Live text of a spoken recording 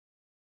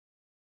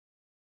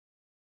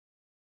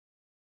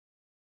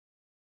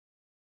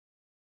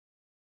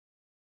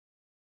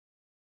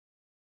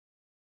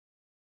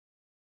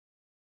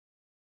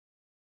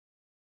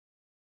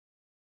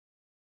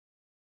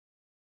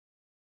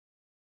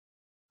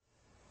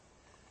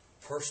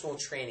personal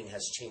training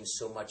has changed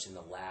so much in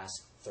the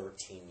last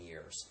 13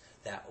 years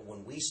that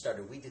when we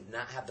started, we did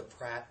not have the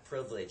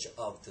privilege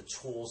of the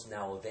tools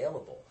now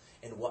available.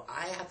 And what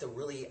I have to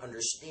really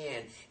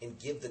understand and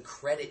give the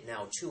credit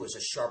now to is a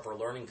sharper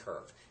learning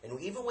curve.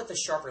 And even with the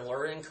sharper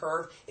learning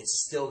curve,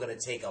 it's still going to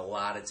take a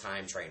lot of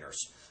time, trainers.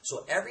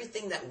 So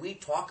everything that we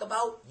talk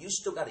about, you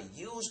still got to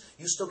use,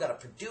 you still got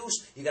to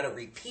produce, you got to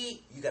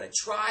repeat, you got to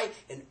try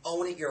and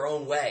own it your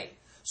own way.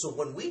 So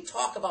when we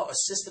talk about a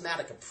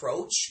systematic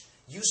approach,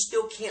 you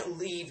still can't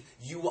leave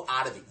you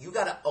out of it. You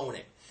got to own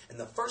it. And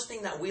the first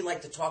thing that we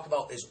like to talk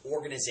about is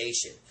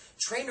organization.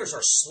 Trainers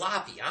are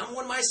sloppy. I'm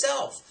one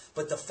myself.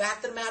 But the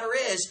fact of the matter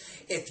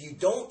is, if you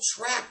don't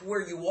track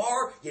where you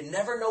are, you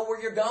never know where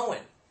you're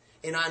going.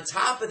 And on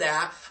top of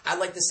that, I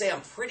like to say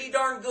I'm pretty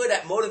darn good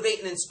at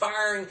motivating,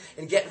 inspiring,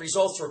 and getting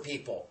results for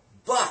people.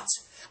 But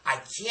I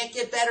can't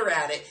get better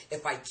at it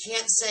if I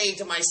can't say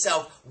to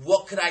myself,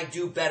 what could I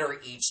do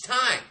better each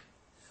time?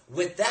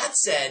 With that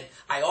said,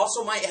 I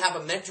also might have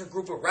a mentor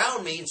group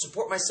around me and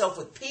support myself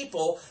with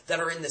people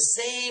that are in the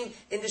same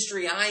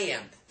industry I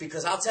am.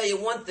 Because I'll tell you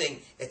one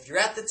thing, if you're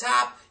at the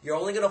top, you're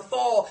only going to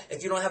fall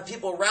if you don't have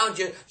people around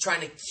you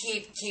trying to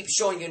keep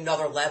showing you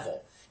another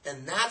level.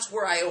 And that's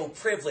where I owe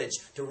privilege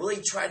to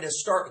really try to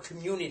start a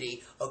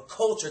community, a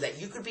culture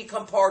that you could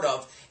become part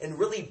of and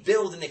really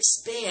build and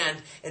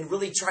expand and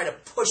really try to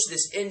push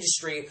this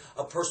industry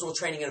of personal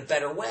training in a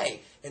better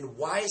way. And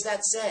why is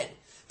that said?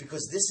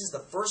 Because this is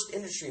the first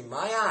industry in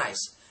my eyes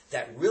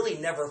that really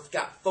never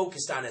got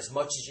focused on as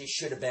much as it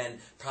should have been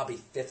probably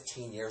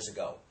 15 years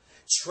ago.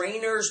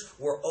 Trainers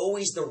were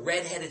always the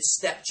redheaded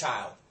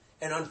stepchild.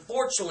 And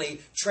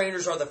unfortunately,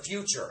 trainers are the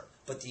future.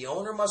 But the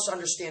owner must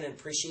understand and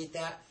appreciate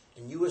that.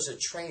 And you as a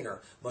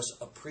trainer must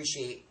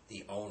appreciate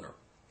the owner.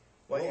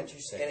 Well, and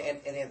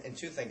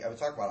two things. I would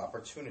talk about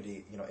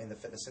opportunity, in the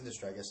fitness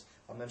industry. I guess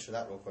I'll mention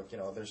that real quick.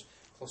 There's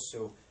close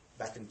to,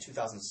 back in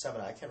 2007,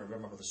 I can't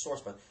remember the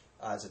source, but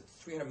is it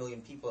 300 million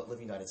people that live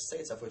in the United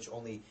States, of which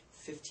only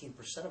 15%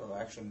 of them are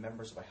actually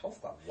members of a health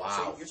club.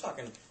 Wow. So you're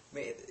talking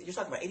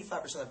about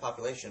 85% of the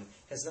population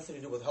has nothing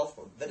to do with health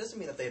club. That doesn't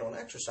mean that they don't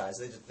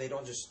exercise. They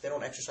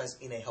don't exercise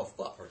in a health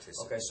club.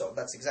 Okay, so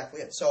that's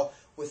exactly it. So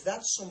with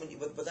that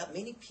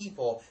many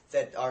people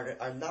that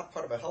are not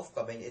part of a health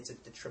club, it's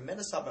a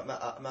tremendous amount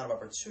of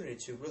opportunity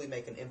to really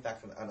make an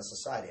impact on a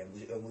society.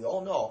 And we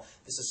all know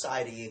the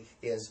society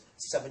is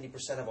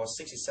 70% of our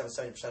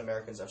 70% of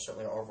Americans are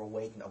certainly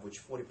overweight, and of which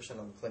 40% of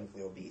them are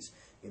clinically obese.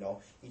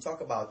 You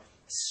talk about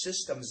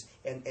systems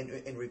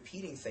and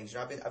repeating things.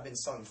 I've been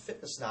selling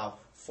fitness now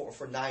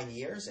for 9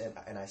 years,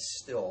 and I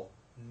still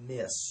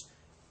miss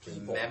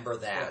people. Remember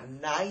that.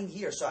 9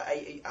 years. So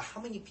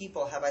how many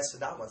people have I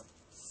sat down with?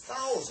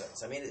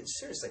 Thousands. I mean,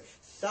 seriously,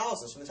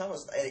 thousands. From the time I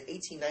was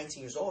 18,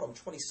 19 years old, I'm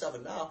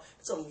 27 now.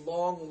 It's a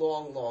long,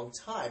 long, long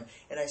time,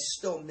 and I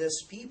still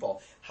miss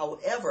people.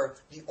 However,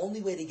 the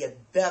only way to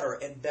get better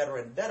and better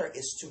and better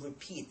is to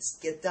repeat.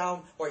 Get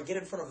down or get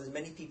in front of as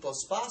many people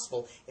as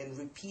possible and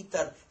repeat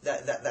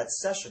that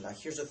session. Now,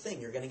 here's the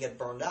thing. You're going to get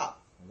burned out.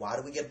 Why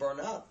do we get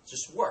burned out?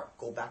 Just work.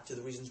 Go back to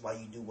the reasons why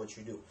you do what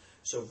you do.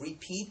 So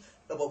repeat.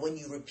 But when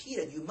you repeat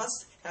it, you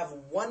must have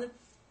one,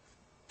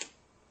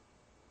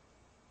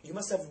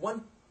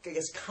 I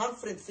guess,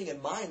 confident thing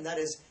in mind. That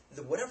is,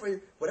 whatever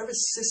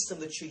system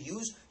that you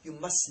use, you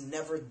must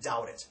never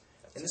doubt it.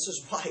 And this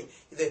is why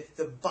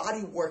the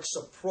Body Works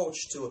approach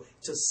to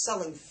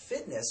selling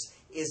fitness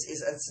is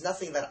it's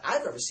nothing that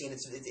I've ever seen.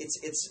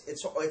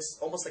 It's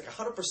almost like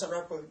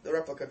 100%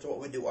 replica to what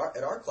we do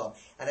at our club.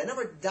 And I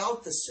never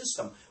doubt the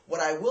system.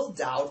 What I will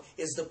doubt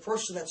is the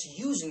person that's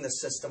using the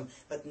system,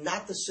 but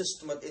not the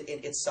system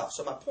in itself.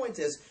 So my point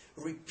is,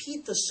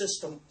 repeat the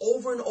system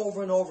over and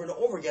over and over and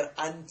over again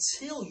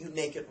until you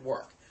make it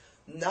work.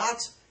 Not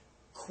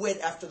quit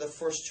after the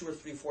first 2 or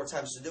 3, 4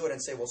 times to do it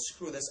and say, well,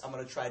 screw this, I'm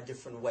going to try a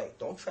different way.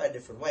 Don't try a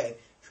different way.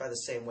 Try the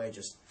same way,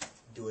 just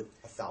do it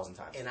 1,000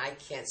 times. And I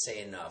can't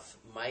say enough.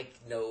 Mike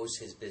knows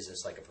his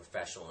business like a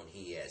professional, and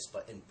he is.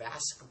 But in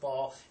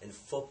basketball and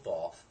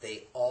football,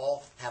 they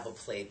all have a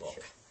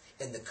playbook.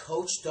 And the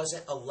coach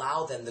doesn't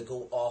allow them to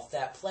go off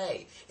that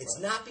play. It's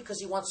not because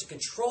he wants to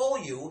control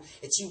you.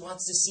 It's he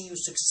wants to see you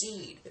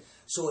succeed.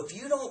 So if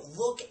you don't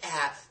look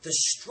at the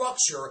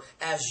structure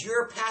as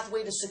your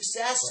pathway to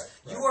success,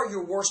 you are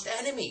your worst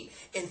enemy.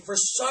 And for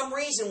some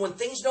reason, when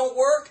things don't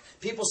work,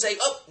 people say,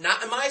 oh,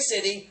 not in my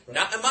city,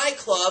 not in my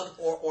club.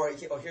 Or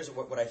here's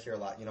what I hear a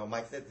lot.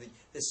 Mike,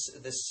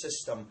 this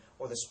system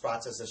or this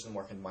process doesn't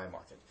work in my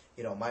market.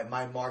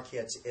 My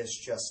market is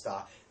just,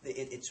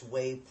 it's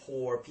way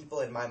poor.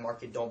 People in my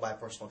market don't buy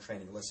personal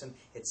training. Listen,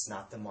 it's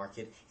not the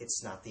market.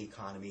 It's not the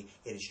economy.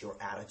 It is your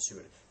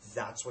attitude.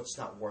 That's what's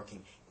not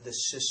working. The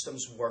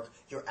systems work.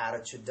 Your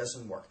attitude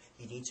doesn't work.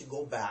 You need to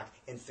go back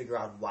and figure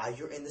out why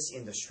you're in this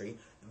industry.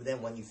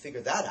 Then when you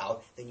figure that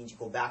out, then you need to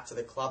go back to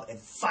the club and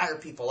fire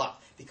people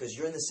up, because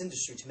you're in this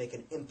industry to make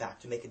an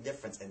impact, to make a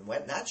difference. And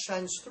when that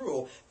shines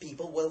through,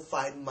 people will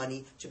find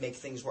money to make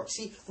things work.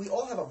 See, we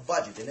all have a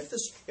budget, and if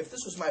this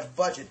was my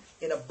budget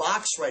in a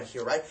box right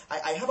here, right?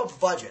 I have a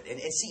budget, and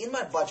see, in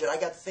my budget, I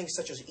got things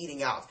such as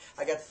eating out.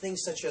 I got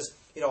things such as,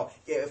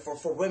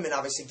 for women,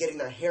 obviously, getting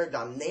their hair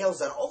done, nails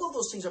done. All of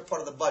those things are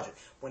part of the budget.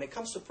 When it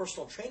comes to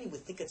personal training, we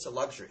think it's a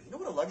luxury. You know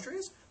what a luxury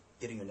is?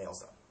 Getting your nails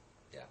done.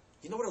 Yeah.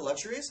 You know what a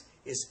luxury is?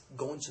 Is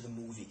going to the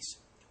movies.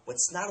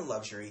 What's not a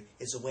luxury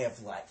is a way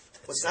of life.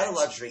 What's not a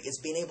luxury is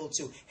being able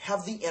to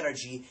have the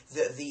energy,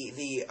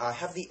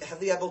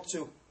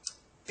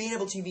 being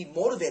able to be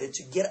motivated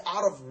to get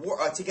out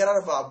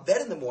of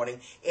bed in the morning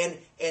and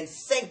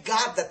thank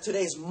God that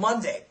today is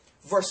Monday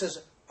versus,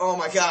 oh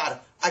my God,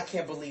 I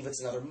can't believe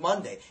it's another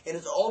Monday. And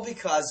it's all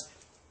because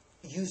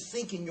you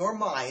think in your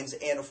minds,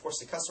 and of course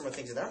the customer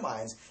thinks in their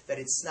minds, that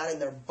it's not in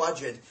their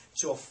budget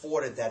to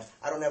afford it, that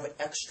I don't have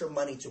extra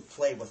money to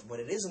play with, when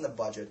it is in the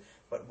budget.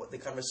 But what the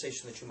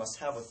conversation that you must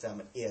have with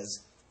them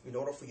is, in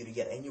order for you to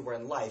get anywhere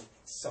in life,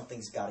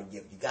 something's got to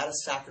give. You got to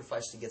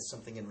sacrifice to get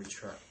something in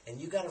return. And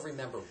you got to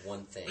remember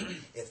one thing.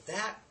 If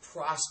that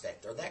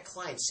prospect or that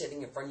client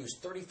sitting in front of you is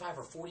 35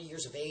 or 40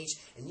 years of age,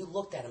 and you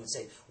looked at him and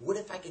say, what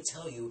if I could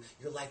tell you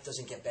your life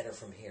doesn't get better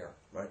from here?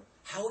 Right.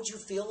 How would you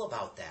feel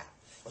about that?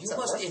 What's that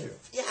worth to you?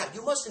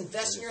 You must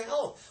invest in your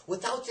health.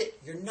 Without it,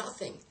 you're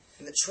nothing.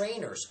 And the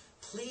trainers,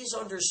 please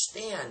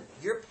understand,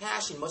 your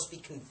passion must be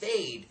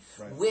conveyed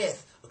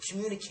with a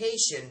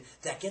communication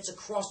that gets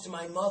across to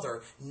my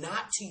mother,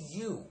 not to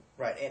you.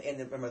 Right, and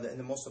remember,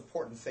 the most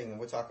important thing, and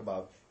we'll talk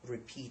about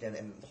repeat, and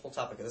the whole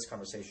topic of this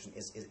conversation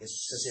is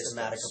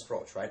systematic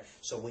approach, right?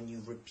 So when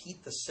you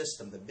repeat the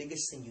system, the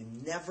biggest thing you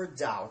never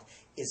doubt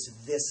is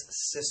this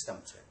system.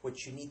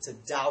 What you need to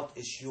doubt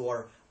is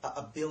your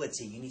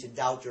ability. You need to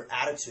doubt your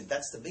attitude.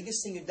 That's the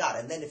biggest thing you doubt.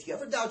 And then if you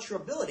ever doubt your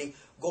ability,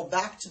 go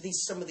back to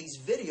some of these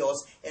videos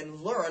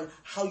and learn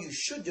how you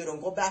should do it, and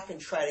go back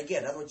and try it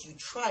again. In other words, you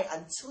try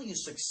until you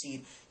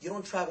succeed. You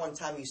don't try one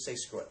time and you say,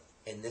 screw it.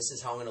 And this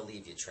is how I'm going to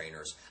leave you,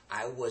 trainers.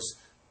 I was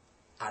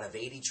out of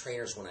 80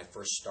 trainers when I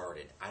first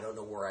started. I don't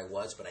know where I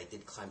was, but I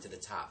did climb to the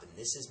top. And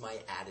this is my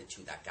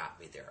attitude that got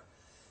me there.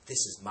 This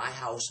is my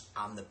house.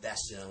 I'm the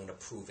best, and I'm going to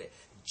prove it.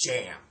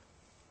 Jam.